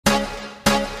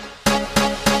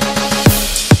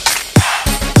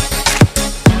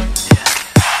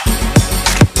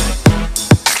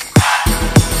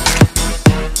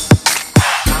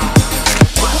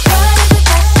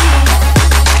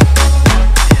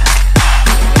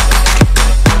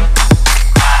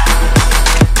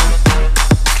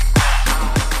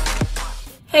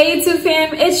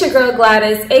It's your girl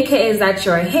Gladys, aka That's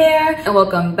Your Hair, and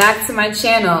welcome back to my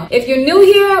channel. If you're new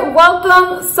here,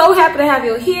 welcome. So happy to have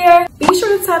you here. Be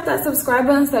sure to tap that subscribe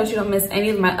button so that you don't miss any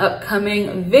of my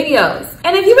upcoming videos.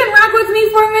 And if you've been rocking with me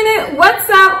for a minute, what's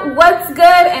up, what's good,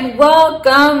 and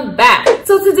welcome back.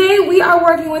 So today we are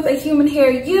working with a human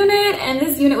hair unit, and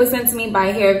this unit was sent to me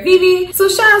by Hairvivi. So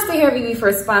shout out to Hairvivi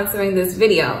for sponsoring this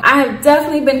video. I have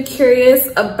definitely been curious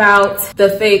about the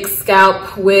fake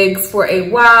scalp wigs for a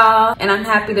while, and I'm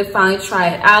happy to finally try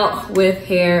it out with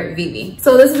Hairvivi.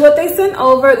 So this is what they sent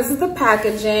over. This is the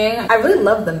packaging. I really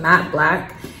love the matte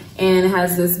black, and it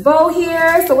has this bow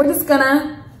here. So we're just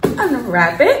gonna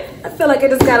unwrap it. I feel like I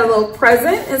just got a little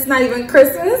present. It's not even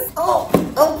Christmas. Oh,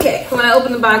 okay. So when I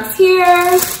open the box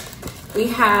here, we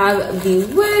have the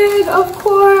wig, of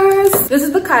course. This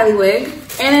is the Kylie wig.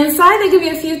 And inside they give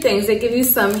you a few things. They give you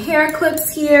some hair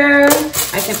clips here.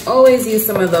 I can always use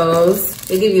some of those.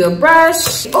 They give you a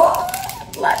brush. Oh,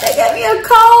 look, they gave me a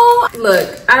comb.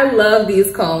 Look, I love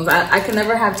these combs. I can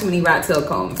never have too many rat tail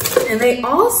combs. And they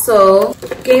also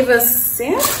gave us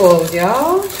samples,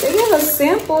 y'all. They gave us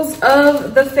samples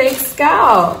of the fake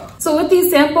scalp. So with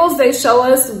these samples, they show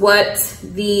us what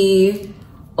the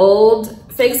old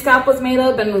fake scalp was made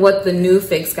of and what the new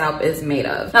fake scalp is made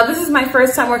of. Now, this is my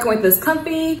first time working with this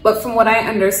company, but from what I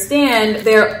understand,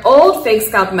 their old fake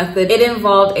scalp method, it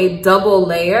involved a double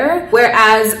layer,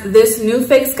 whereas this new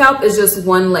fake scalp is just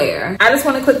one layer. I just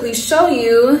want to quickly show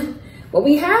you what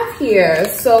we have here.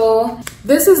 So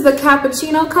this is the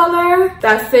cappuccino color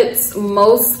that fits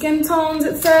most skin tones,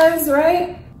 it says,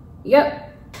 right?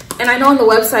 Yep. And I know on the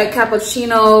website,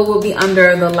 cappuccino will be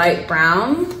under the light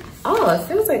brown. Oh, it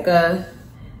feels like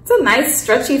it's a nice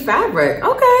stretchy fabric.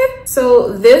 Okay.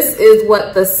 So this is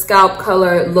what the scalp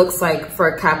color looks like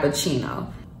for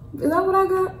cappuccino. Is that what I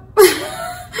got?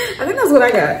 I think that's what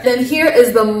I got. Then here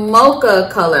is the mocha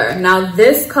color. Now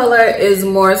this color is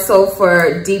more so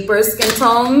for deeper skin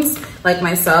tones like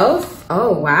myself.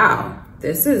 Oh, wow.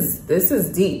 This is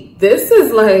deep. This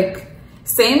is like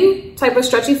same type of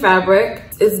stretchy fabric.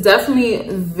 It's definitely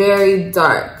very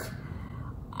dark.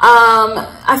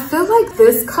 I feel like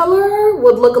this color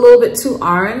would look a little bit too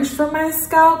orange for my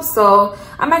scalp, so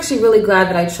I'm actually really glad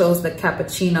that I chose the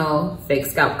cappuccino fake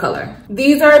scalp color.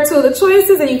 These are two of the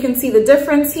choices, and you can see the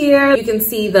difference here. You can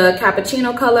see the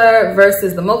cappuccino color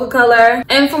versus the mocha color.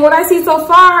 And from what I see so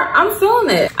far, I'm feeling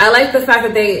it. I like the fact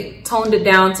that they toned it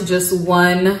down to just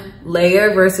one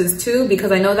layer versus two,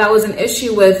 because I know that was an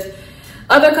issue with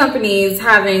other companies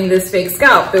having this fake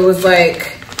scalp. It was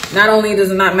like, not only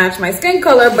does it not match my skin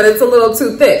color, but it's a little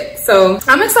too thick. So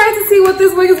I'm excited to see what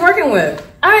this wig is working with.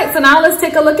 All right, so now let's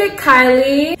take a look at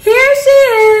Kylie. Here she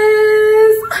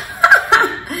is.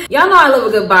 Y'all know I love a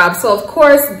good bob, so of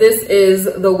course this is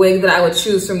the wig that I would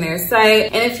choose from their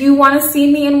site. And if you want to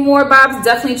see me in more bobs,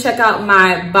 definitely check out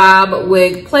my bob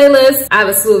wig playlist. I have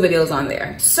a slew of videos on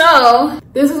there. So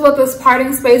this is what this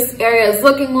parting space area is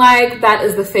looking like. That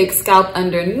is the fake scalp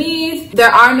underneath.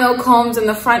 There are no combs in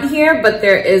the front here, but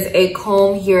there is a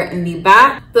comb here in the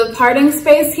back. The parting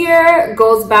space here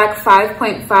goes back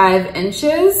 5.5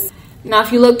 inches. Now,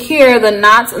 if you look here, the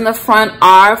knots in the front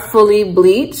are fully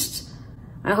bleached.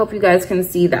 I hope you guys can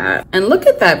see that. And look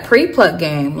at that pre-pluck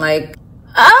game. Like,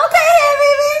 okay,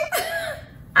 baby.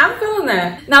 I'm feeling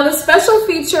that. Now, the special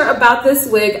feature about this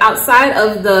wig, outside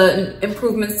of the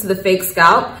improvements to the fake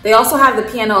scalp, they also have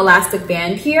the piano elastic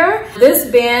band here. This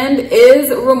band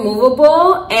is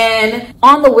removable, and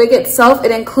on the wig itself, it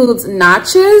includes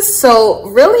notches. So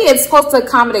really, it's supposed to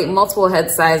accommodate multiple head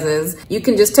sizes. You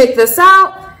can just take this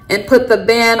out and put the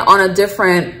band on a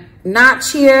different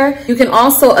notch here. You can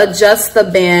also adjust the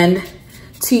band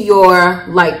to your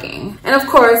liking. And of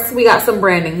course, we got some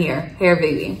branding here,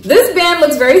 Hairvivi. This band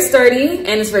looks very sturdy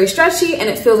and it's very stretchy, and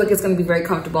it feels like it's gonna be very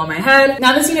comfortable on my head.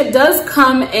 Now, this unit does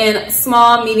come in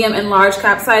small, medium, and large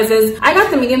cap sizes. I got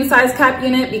the medium size cap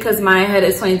unit because my head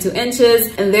is 22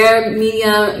 inches and their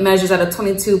medium measures at a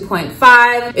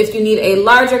 22.5. If you need a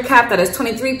larger cap, that is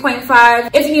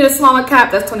 23.5. If you need a smaller cap,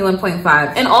 that's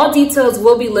 21.5. And all details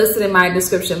will be listed in my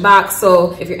description box.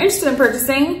 So if you're interested in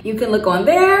purchasing, you can look on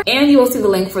there and you will see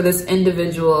the link for this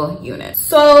individual unit.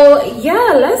 So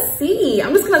yeah, let's see.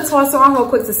 I'm just gonna toss her on real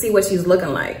quick to see what she's looking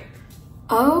like.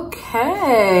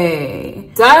 Okay,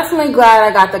 definitely glad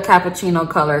I got the cappuccino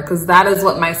color, because that is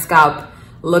what my scalp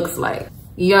looks like.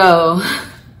 Yo,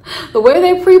 the way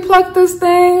they pre-plucked this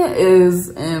thing is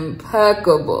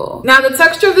impeccable. Now, the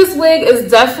texture of this wig is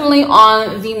definitely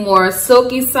on the more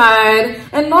silky side,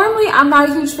 and normally I'm not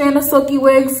a huge fan of silky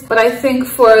wigs, but I think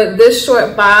for this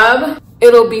short bob,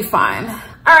 it'll be fine.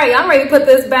 All right, I'm ready to put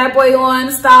this bad boy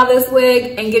on, style this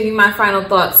wig, and give you my final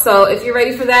thoughts. So if you're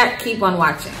ready for that, keep on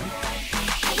watching.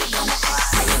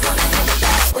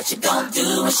 What you gonna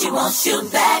do when she wants you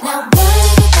back? Now,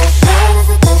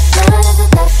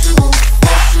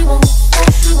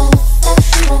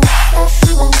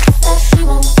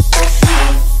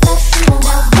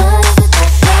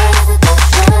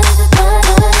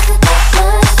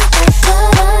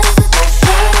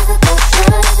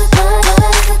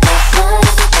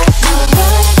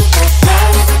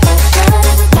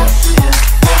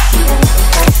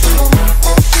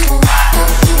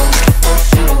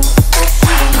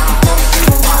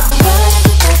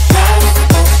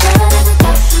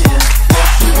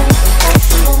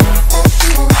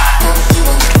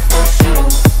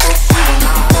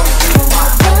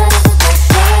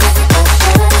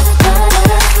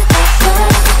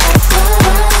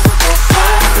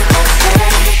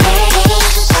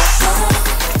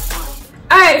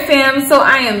 so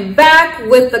I am back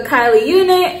with the Kylie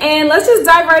unit, and let's just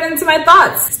dive right into my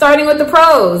thoughts, starting with the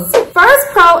pros. First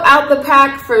pro out the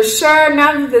pack for sure,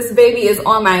 now that this baby is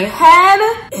on my head,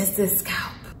 is this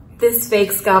scalp. This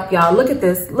fake scalp, y'all. Look at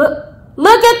this. Look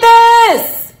at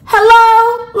this.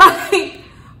 Hello? Like,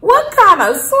 what kind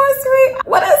of sorcery?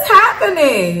 What is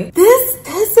happening?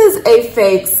 This is a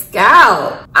fake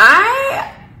scalp. I'm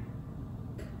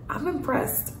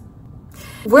impressed.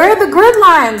 Where are the grid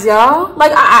lines, y'all?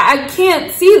 Like, I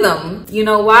can't see them. You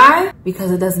know why? Because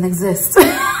it doesn't exist.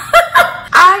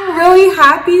 I'm really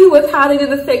happy with how they did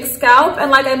the fake scalp.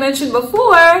 And like I mentioned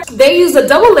before, they used a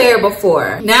double layer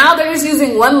before. Now they're just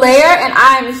using one layer, and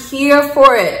I'm here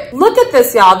for it. Look at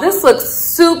this, y'all. This looks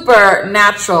super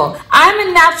natural. I'm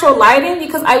in natural lighting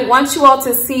because I want you all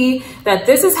to see that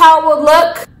this is how it would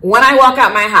look when I walk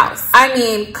out my house. I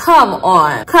mean, come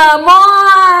on. Come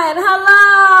on.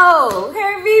 Hello.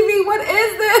 Hairvivi, what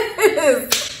is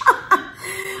this?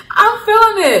 I'm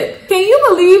feeling it. Can you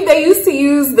believe they used to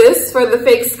use this for the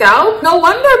fake scalp? No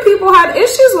wonder people had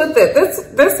issues with it.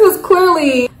 This was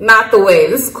clearly not the way.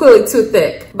 This is clearly too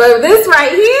thick. But this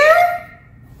right here,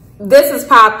 this is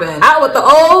popping. Out with the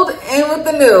old, in with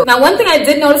the new. Now, one thing I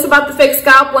did notice about the fake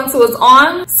scalp once it was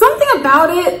on, something about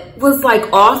it was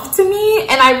like off to me,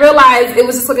 and I realized it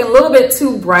was just looking a little bit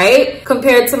too bright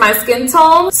compared to my skin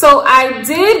tone. So I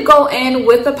did go in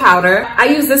with the powder. I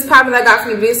use this powder that I got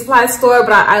from the beauty supply store,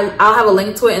 but I'll have a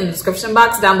link to it in the description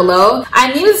box down below.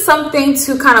 I needed something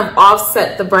to kind of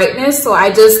offset the brightness, so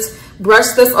I just brush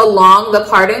this along the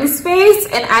parting space,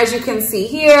 and as you can see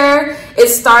here, it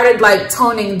started like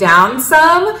toning down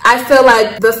some. I feel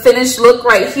like the finished look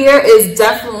right here is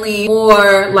definitely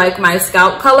more like my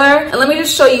scalp color. And let me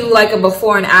just show you like a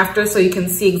before and after so you can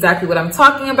see exactly what I'm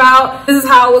talking about. This is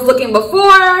how it was looking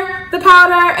before the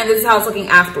powder, and this is how it's looking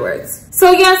afterwards.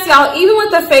 So yes, y'all, even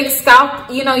with the fake scalp,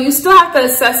 you know, you still have to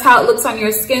assess how it looks on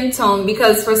your skin tone,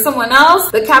 because for someone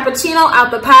else, the Cappuccino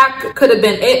out the pack could have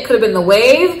been it, could have been the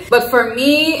wave. But for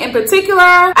me in particular,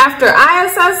 after I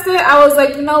assessed it, I was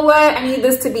like, you know what? I need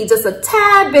this to be just a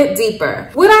tad bit deeper.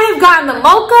 Would I have gotten the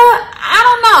mocha? I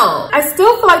don't know. I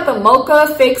still feel like the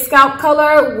mocha fake scalp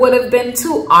color would have been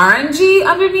too orangey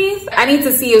underneath. I need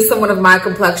to see if someone of my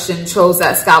complexion chose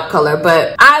that scalp color,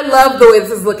 but I love the way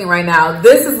this is looking right now.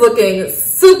 This is looking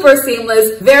super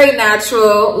seamless, very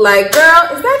natural. Like, girl,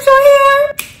 is that your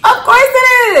hair? Of course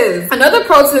it is. Another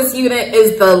pro to this unit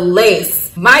is the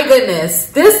lace. My goodness,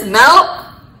 this melt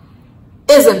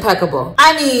is impeccable.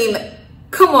 I mean,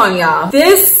 come on, y'all.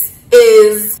 This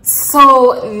is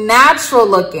so natural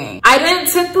looking. I didn't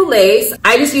tint the lace.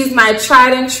 I just used my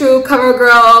tried and true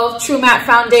CoverGirl True Matte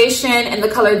Foundation in the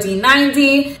color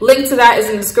D90. Link to that is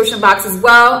in the description box as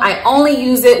well. I only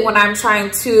use it when I'm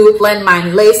trying to blend my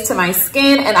lace to my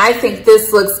skin, and I think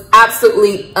this looks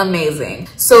absolutely amazing.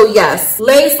 So yes,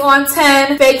 lace on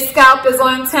 10, fake scalp is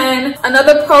on 10.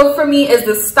 Another pro for me is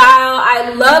the style. I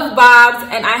love bobs,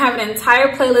 and I have an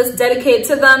entire playlist dedicated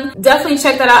to them. Definitely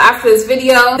check that out after this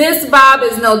video. This bob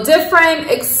is no different,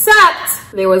 except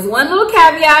there was one little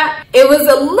caveat. It was a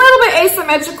little bit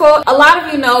asymmetrical. A lot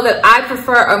of you know that I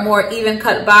prefer a more even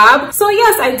cut bob. So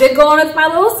yes, I did go in with my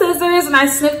little scissors and I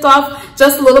snipped off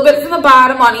just a little bit from the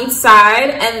bottom on each side,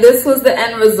 and this was the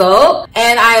end result,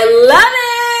 and I love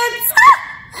it.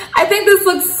 I think this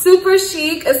looks super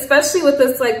chic, especially with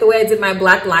this, like the way I did my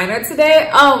black liner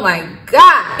today. Oh my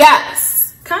God, yes.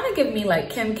 Kind of giving me like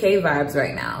Kim K vibes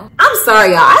right now. I'm sorry,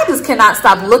 y'all. I just cannot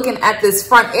stop looking at this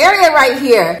front area right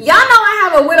here. Y'all know I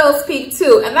have a widow's peak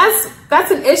too, and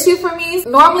that's an issue for me.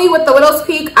 Normally with the widow's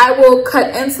peak, I will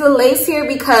cut into the lace here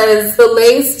because the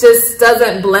lace just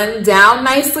doesn't blend down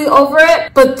nicely over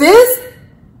it. But this,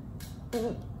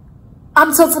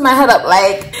 I'm tilting my head up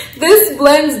like this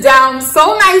blends down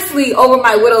so nicely over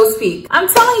my widow's peak.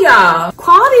 I'm telling y'all,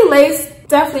 quality lace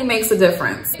definitely makes a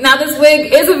difference. Now this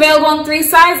wig is available in 3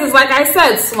 sizes, like I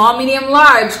said, small, medium,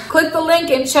 large. Click the link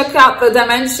and check out the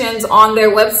dimensions on their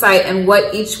website and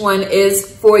what each one is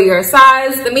for your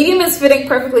size. The medium is fitting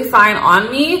perfectly fine on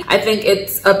me. I think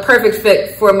it's a perfect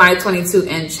fit for my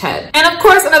 22-inch head. And of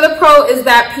course, another pro is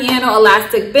that piano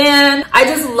elastic band. I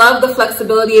just love the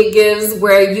flexibility it gives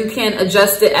where you can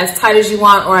adjust it as tight as you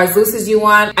want or as loose as you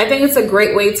want. I think it's a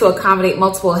great way to accommodate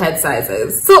multiple head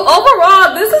sizes. So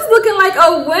overall, this is looking like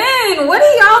a win. What do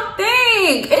y'all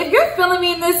think? If you're feeling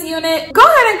me in this unit, go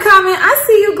ahead and comment. I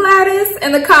see you, Gladys,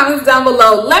 in the comments down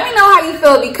below. Let me know how you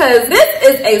feel because this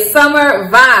is a summer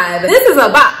vibe. This is a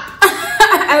bop,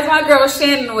 as my girl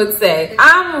Shannon would say.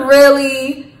 I'm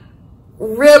really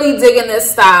digging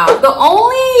this style. The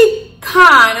only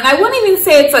con, and I wouldn't even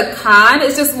say it's a con,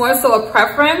 it's just more so a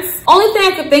preference. Only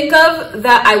thing I could think of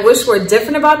that I wish were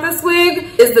different about this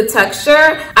wig is the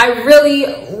texture. I really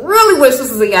wish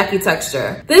this was a yaki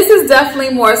texture. This is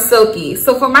definitely more silky.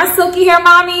 So for my silky hair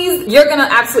mommies, you're gonna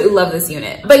absolutely love this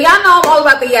unit. But y'all know I'm all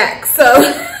about the yak, so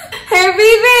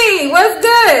Hairvivi, what's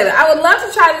good? I would love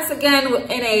to try this again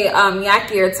in a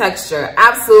yakier texture.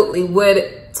 Absolutely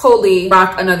would totally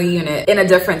rock another unit in a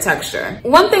different texture.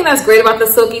 One thing that's great about the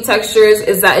silky textures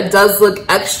is that it does look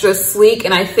extra sleek,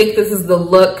 and I think this is the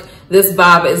look this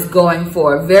bob is going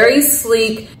for. Very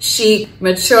sleek, chic,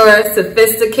 mature,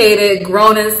 sophisticated,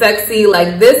 grown and sexy.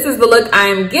 Like this is the look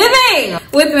I'm giving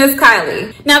with Miss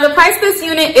Kylie. Now the price of this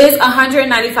unit is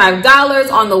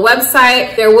 $195 on the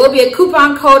website. There will be a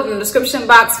coupon code in the description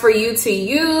box for you to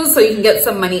use so you can get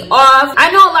some money off.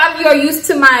 I know a lot of you are used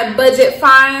to my budget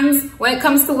finds when it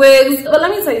comes to wigs, but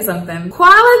let me tell you something.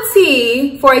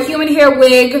 Quality for a human hair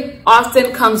wig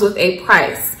often comes with a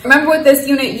price. Remember with this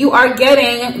unit, you are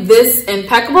getting this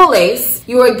impeccable lace.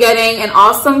 You are getting an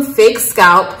awesome fake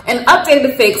scalp, an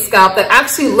updated fake scalp that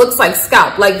actually looks like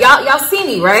scalp. Like y'all see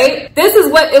me, right? This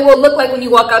is what it will look like when you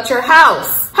walk out your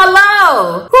house.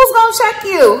 Hello, who's gonna check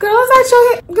you? Girl, is that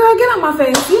your hair? Girl, get on my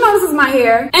face. You know this is my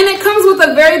hair. And it comes with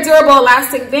a very durable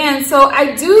elastic band. So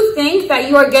I do think that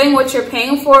you are getting what you're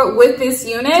paying for with this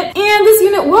unit. And this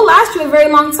unit will last you a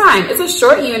very long time. It's a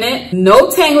short unit,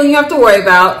 no tangling you have to worry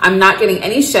about. I'm not getting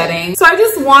any shedding. So I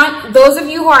just want those of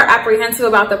you who are apprehensive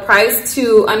about the price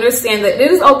to understand that it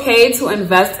is okay to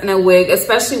invest in a wig,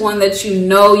 especially one that you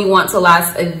know you want to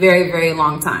last a very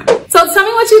long time. So tell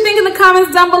me what you think in the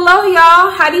comments down below,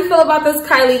 y'all. How do you feel about this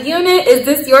Kylie unit? Is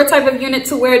this your type of unit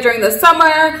to wear during the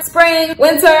summer, spring,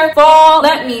 winter, fall?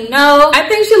 Let me know. I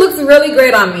think she looks really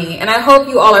great on me, and I hope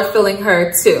you all are feeling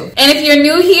her too. And if you're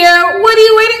new here, what are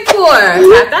you waiting for?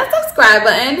 Tap that subscribe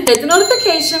button, hit the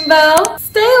notification bell,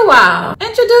 stay a while,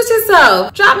 introduce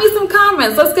yourself, drop me some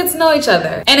comments, let's get to know each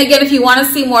other. And again, if you want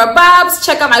to see more bobs,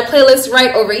 check out my playlist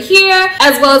right over here,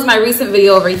 as well as my recent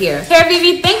video over here.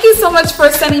 Hairvivi, thank you so much for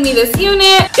sending me this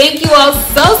unit. Thank you all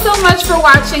so much for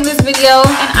watching this video,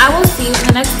 and I will see you in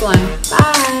the next one.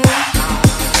 Bye.